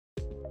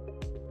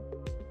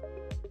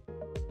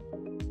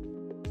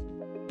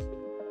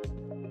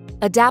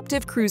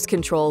Adaptive Cruise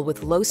Control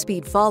with Low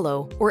Speed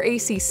Follow, or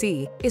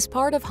ACC, is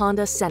part of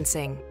Honda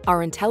Sensing,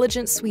 our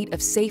intelligent suite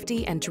of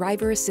safety and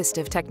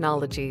driver-assistive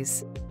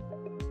technologies.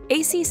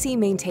 ACC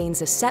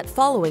maintains a set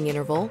following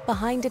interval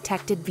behind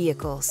detected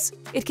vehicles.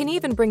 It can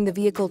even bring the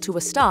vehicle to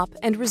a stop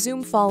and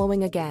resume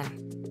following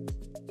again.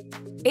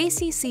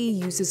 ACC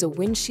uses a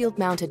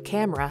windshield-mounted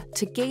camera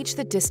to gauge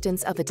the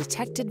distance of a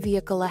detected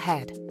vehicle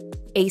ahead.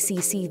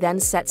 ACC then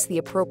sets the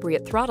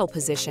appropriate throttle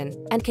position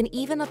and can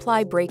even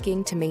apply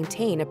braking to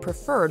maintain a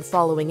preferred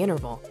following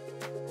interval.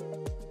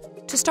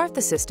 To start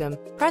the system,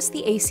 press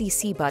the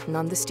ACC button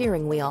on the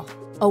steering wheel.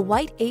 A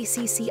white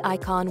ACC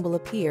icon will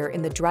appear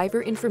in the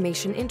Driver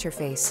Information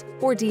Interface,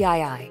 or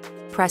DII.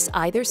 Press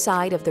either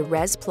side of the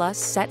Res Plus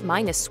Set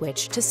Minus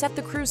switch to set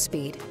the cruise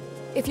speed.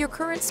 If your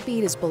current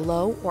speed is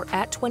below or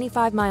at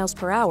 25 miles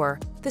per hour,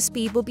 the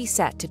speed will be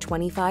set to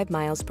 25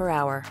 miles per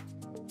hour.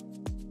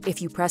 If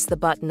you press the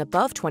button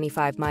above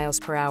 25 miles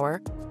per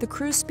hour, the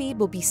cruise speed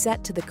will be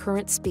set to the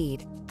current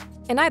speed.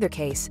 In either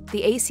case,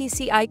 the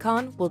ACC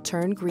icon will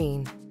turn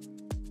green.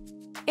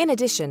 In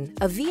addition,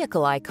 a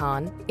vehicle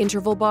icon,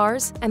 interval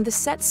bars, and the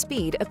set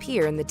speed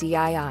appear in the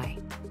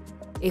DII.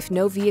 If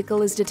no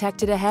vehicle is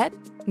detected ahead,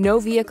 no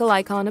vehicle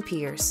icon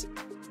appears.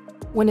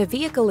 When a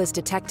vehicle is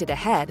detected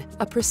ahead,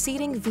 a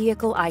preceding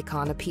vehicle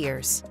icon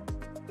appears.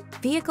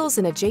 Vehicles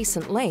in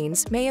adjacent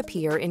lanes may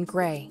appear in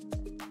gray.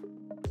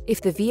 If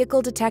the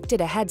vehicle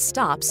detected ahead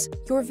stops,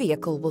 your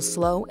vehicle will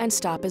slow and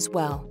stop as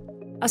well.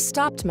 A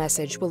stopped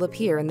message will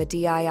appear in the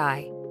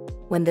DII.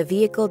 When the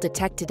vehicle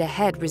detected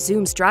ahead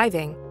resumes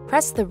driving,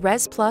 press the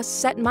Res Plus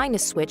Set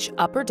Minus switch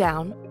up or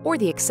down, or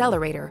the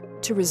accelerator,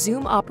 to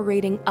resume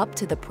operating up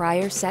to the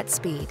prior set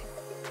speed.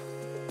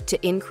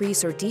 To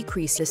increase or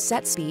decrease the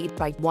set speed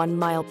by 1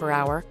 mile per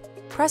hour,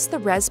 press the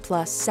Res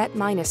Plus Set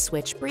Minus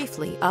switch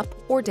briefly up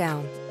or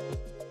down.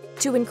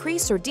 To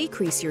increase or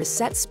decrease your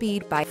set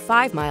speed by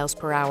 5 miles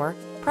per hour,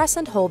 press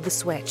and hold the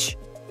switch.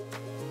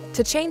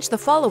 To change the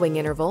following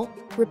interval,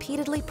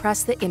 repeatedly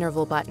press the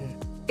interval button.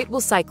 It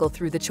will cycle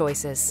through the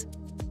choices.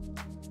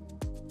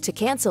 To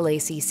cancel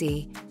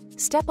ACC,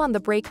 step on the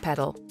brake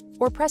pedal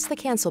or press the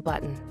cancel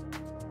button.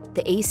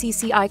 The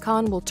ACC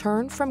icon will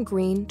turn from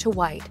green to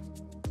white,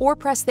 or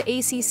press the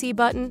ACC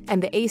button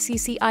and the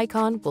ACC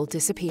icon will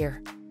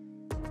disappear.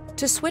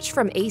 To switch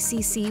from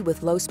ACC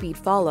with low speed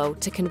follow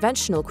to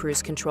conventional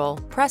cruise control,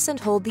 press and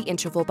hold the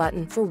interval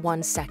button for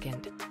 1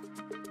 second.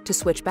 To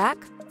switch back,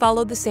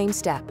 follow the same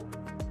step.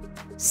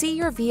 See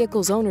your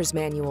vehicle's owner's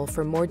manual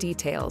for more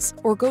details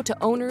or go to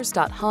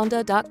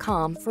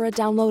owners.honda.com for a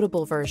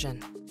downloadable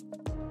version.